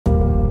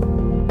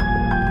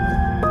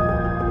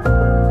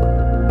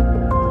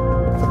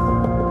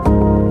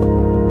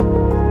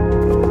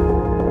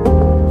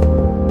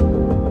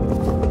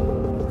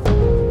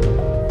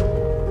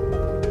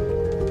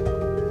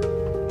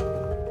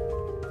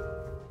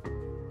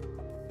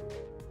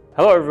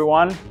Hello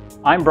everyone,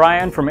 I'm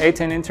Brian from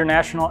ATEN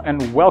International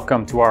and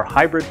welcome to our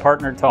Hybrid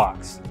Partner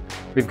Talks.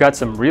 We've got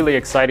some really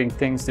exciting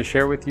things to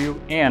share with you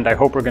and I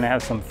hope we're going to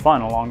have some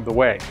fun along the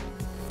way.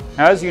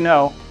 Now, as you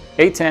know,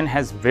 ATEN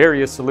has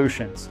various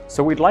solutions,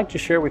 so we'd like to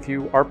share with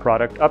you our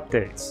product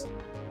updates.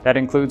 That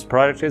includes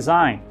product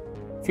design,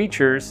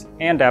 features,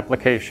 and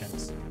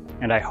applications.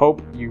 And I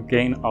hope you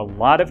gain a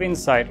lot of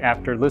insight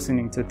after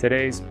listening to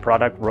today's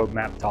product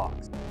roadmap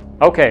talks.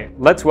 Okay,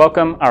 let's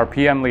welcome our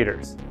PM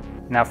leaders.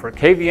 Now for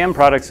KVM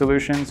Product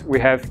Solutions, we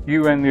have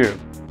Yiwun.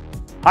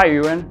 Hi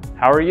Yiwun,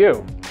 how are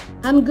you?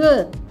 I'm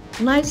good.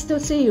 Nice to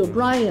see you,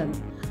 Brian.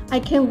 I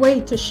can't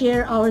wait to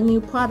share our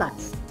new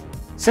products.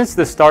 Since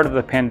the start of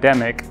the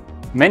pandemic,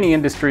 many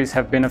industries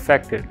have been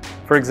affected.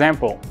 For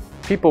example,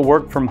 people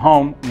work from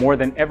home more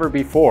than ever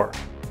before,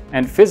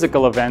 and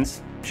physical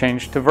events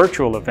changed to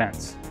virtual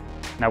events.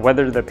 Now,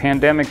 whether the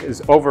pandemic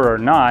is over or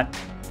not,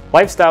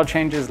 lifestyle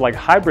changes like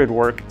hybrid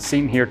work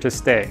seem here to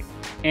stay,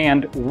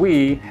 and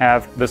we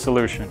have the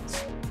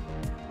solutions.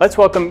 Let's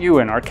welcome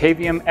Yiwun, our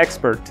KVM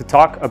expert, to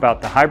talk about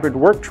the hybrid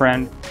work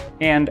trend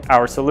and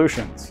our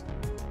solutions.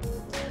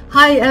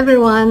 Hi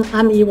everyone,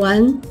 I'm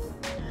Yiwun.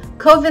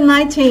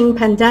 COVID-19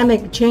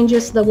 pandemic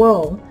changes the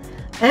world.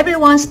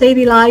 Everyone's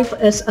daily life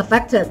is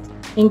affected,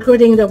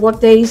 including the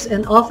workdays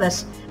in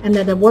office and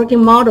the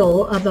working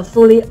model of a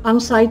fully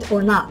on-site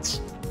or not.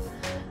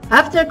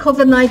 After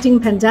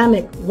COVID-19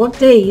 pandemic,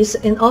 workdays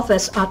in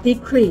office are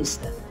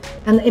decreased,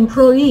 and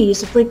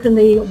employees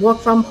frequently work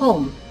from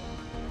home.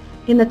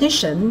 In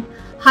addition,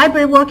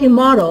 hybrid working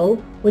model,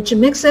 which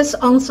mixes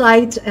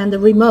on-site and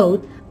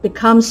remote,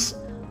 becomes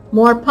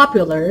more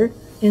popular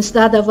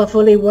instead of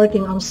fully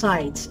working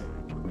on-site.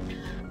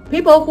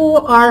 People who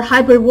are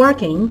hybrid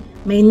working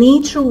may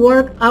need to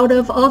work out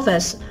of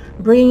office,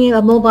 bringing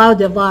a mobile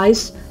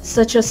device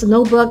such as a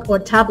notebook or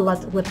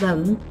tablet with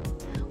them.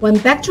 When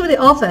back to the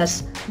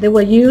office, they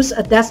will use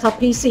a desktop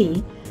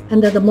PC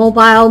and the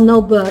mobile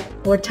notebook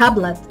or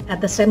tablet at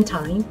the same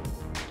time.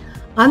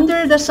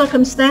 Under the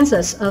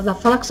circumstances of the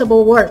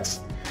flexible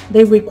works,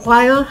 they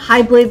require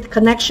hybrid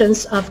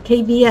connections of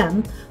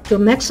KVM to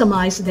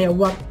maximize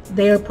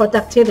their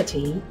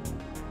productivity.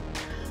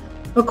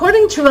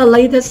 According to a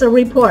latest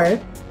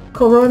report,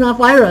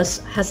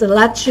 coronavirus has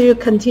led to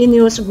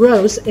continuous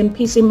growth in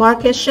PC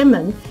market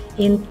shipment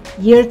in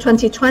year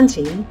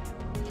 2020.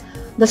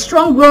 The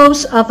strong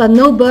growth of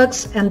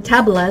notebooks and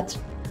tablets,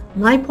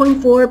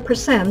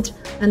 9.4%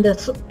 and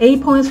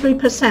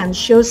 8.3%,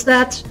 shows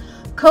that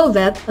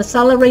COVID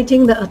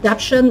accelerating the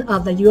adoption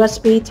of the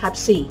USB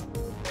Type-C.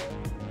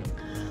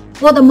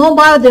 For the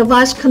mobile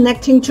device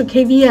connecting to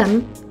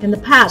KVM, in the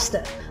past,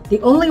 the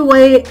only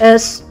way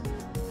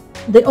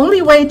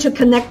to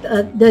connect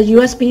the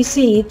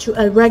USB-C to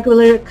a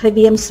regular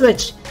KVM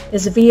switch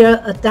is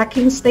via a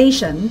docking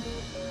station.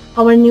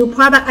 Our new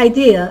product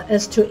idea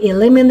is to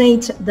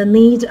eliminate the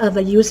need of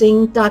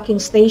using docking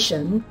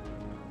station.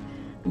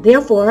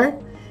 Therefore,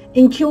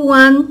 in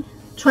Q1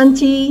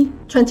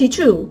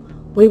 2022,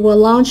 we will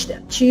launch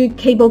 2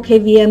 cable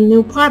KVM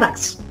new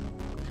products.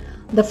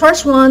 The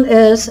first one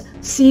is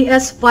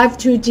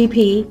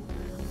CS52GP,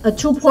 a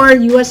 2-port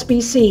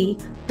USB-C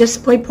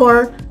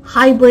DisplayPort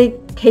hybrid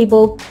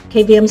cable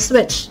KVM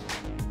switch.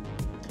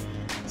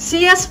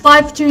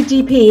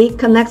 CS52GP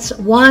connects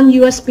one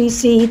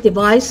USB-C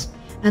device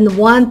and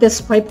one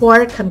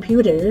DisplayPort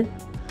computer.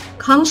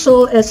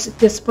 Console is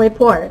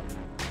DisplayPort,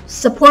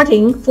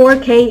 supporting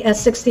 4K at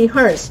 60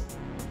 Hz.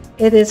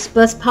 It is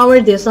bus power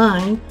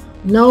design.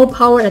 No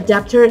power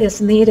adapter is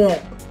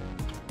needed.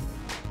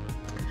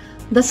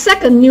 The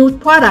second new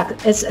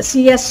product is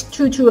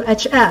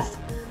CS22HF,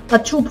 a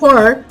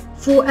 2-port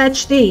Full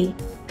HD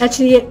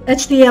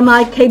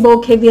HDMI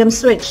cable KVM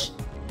switch.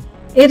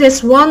 It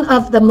is one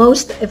of the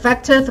most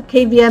effective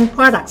KVM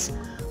products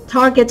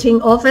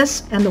targeting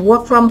office and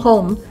work from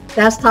home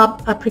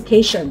desktop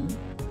application.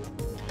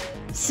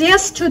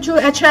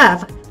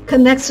 CS22HF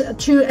connects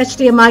 2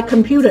 HDMI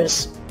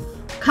computers.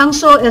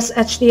 Console is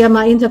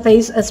HDMI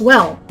interface as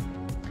well.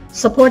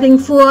 Supporting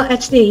Full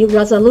HD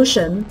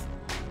resolution,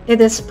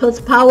 it is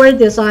power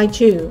design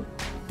too.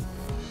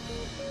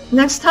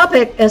 Next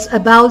topic is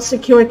about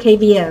secure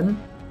KVM.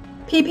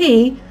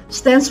 PP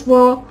stands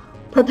for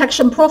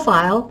Protection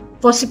Profile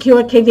for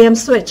Secure KVM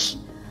Switch.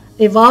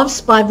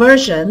 Evolves by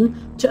version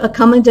to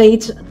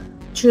accommodate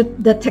to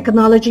the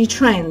technology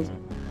trend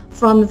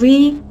from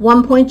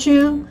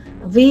V1.2,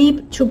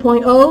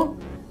 V2.0,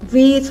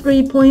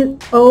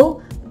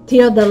 V3.0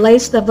 till the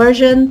latest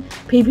version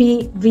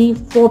PP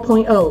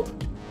V4.0.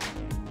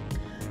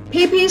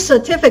 PP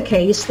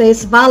certificate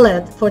stays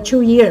valid for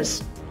 2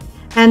 years,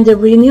 and the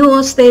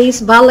renewal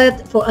stays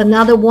valid for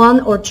another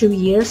 1 or 2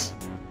 years.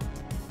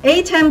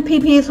 ATEN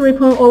PP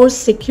 3.0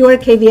 Secure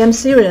KVM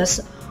series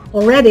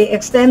already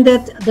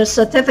extended the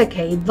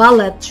certificate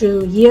valid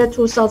to year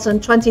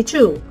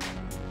 2022.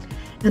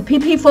 And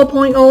PP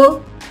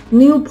 4.0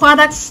 new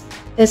products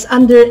is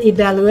under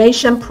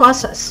evaluation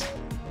process.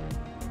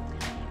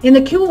 In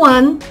the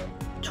Q1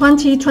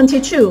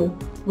 2022,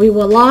 we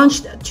will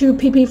launch 2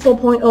 PP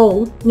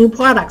 4.0 new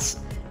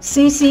products,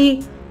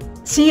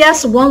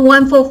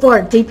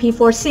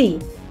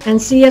 CS1144DP4C and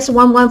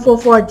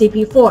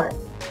CS1144DP4,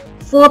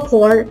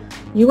 4-port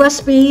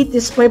USB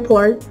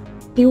DisplayPort,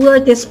 dual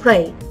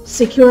display,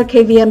 secure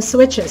KVM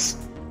switches,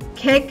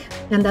 CAC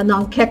and the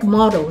non-CAC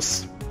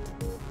models.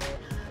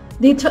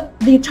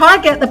 The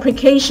target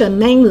application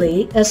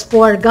mainly is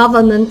for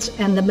government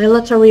and the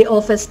military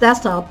office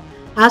desktop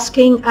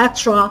asking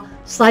extra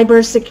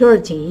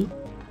cybersecurity.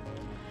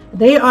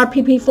 They are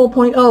PP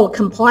 4.0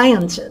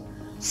 compliant,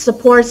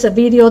 supports a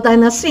video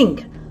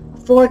DynaSync,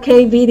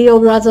 4K video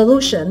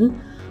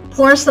resolution,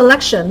 port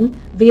selection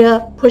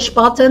via push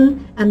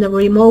button and the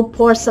remote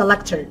port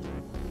selector.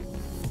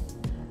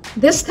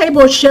 This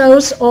table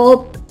shows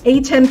all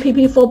ATEN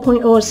PP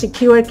 4.0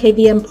 secure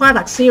KVM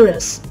product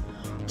series,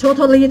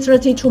 totally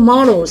 32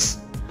 models.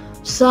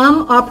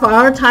 Some are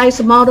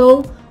prioritized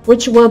model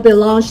which will be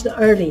launched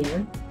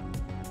earlier.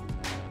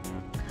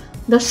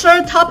 The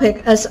third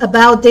topic is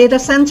about data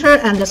center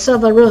and the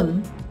server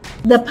room.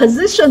 The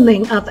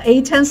positioning of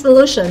ATEN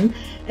solution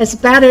is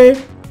better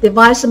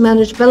device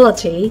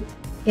manageability,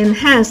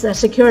 enhanced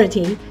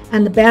security,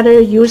 and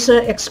better user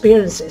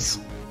experiences.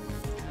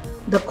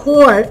 The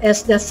core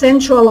is the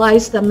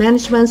centralized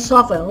management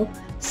software,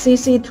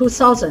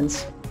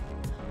 CC2000.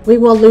 We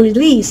will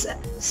release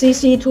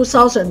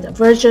CC2000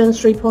 version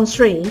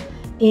 3.3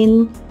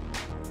 in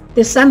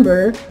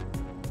December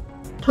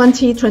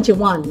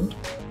 2021.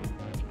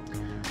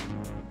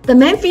 The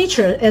main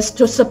feature is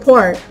to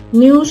support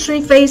new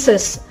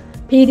 3-phases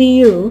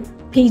PDU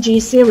PG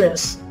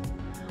series.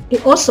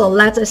 It also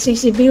lets a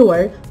CC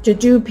viewer to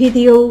do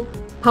PDU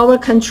power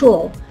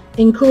control,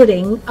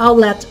 including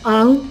outlet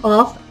on,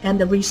 off, and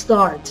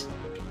restart.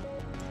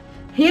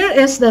 Here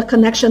is the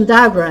connection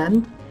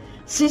diagram.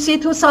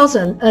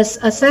 CC2000 is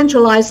a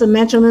centralized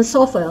management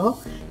software,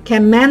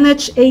 can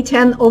manage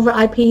ATEN over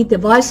IP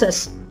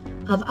devices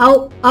of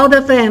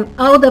out-of-band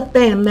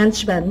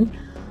management,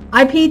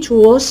 IP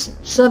tools,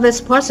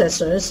 service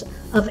processors,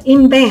 of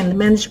in-band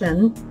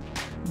management,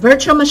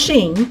 virtual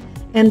machine,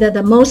 and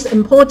the most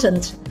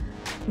important,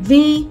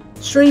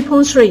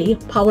 V3.3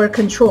 power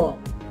control.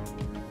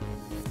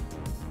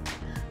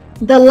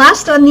 The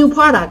last new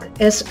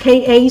product is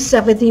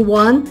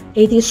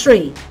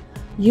KA7183,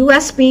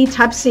 USB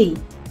Type-C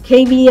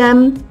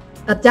KVM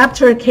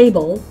adapter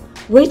cable,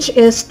 which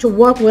is to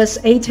work with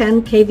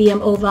ATEN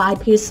KVM over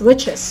IP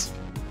switches.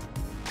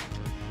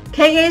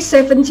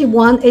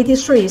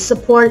 KA7183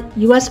 support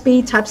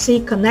USB Type-C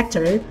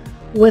connector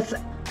with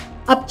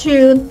up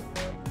to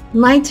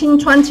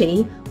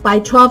 1920 by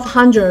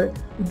 1200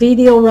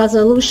 video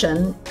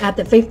resolution at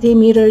the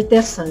 50-meter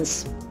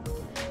distance.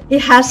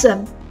 It has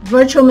a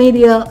virtual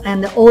media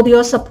and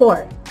audio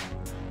support.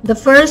 The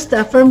first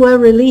firmware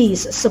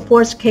release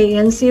supports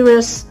KN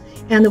series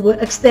and will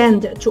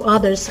extend to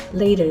others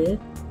later.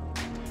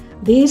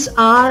 These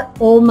are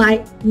all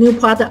my new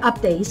product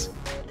updates.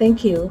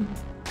 Thank you.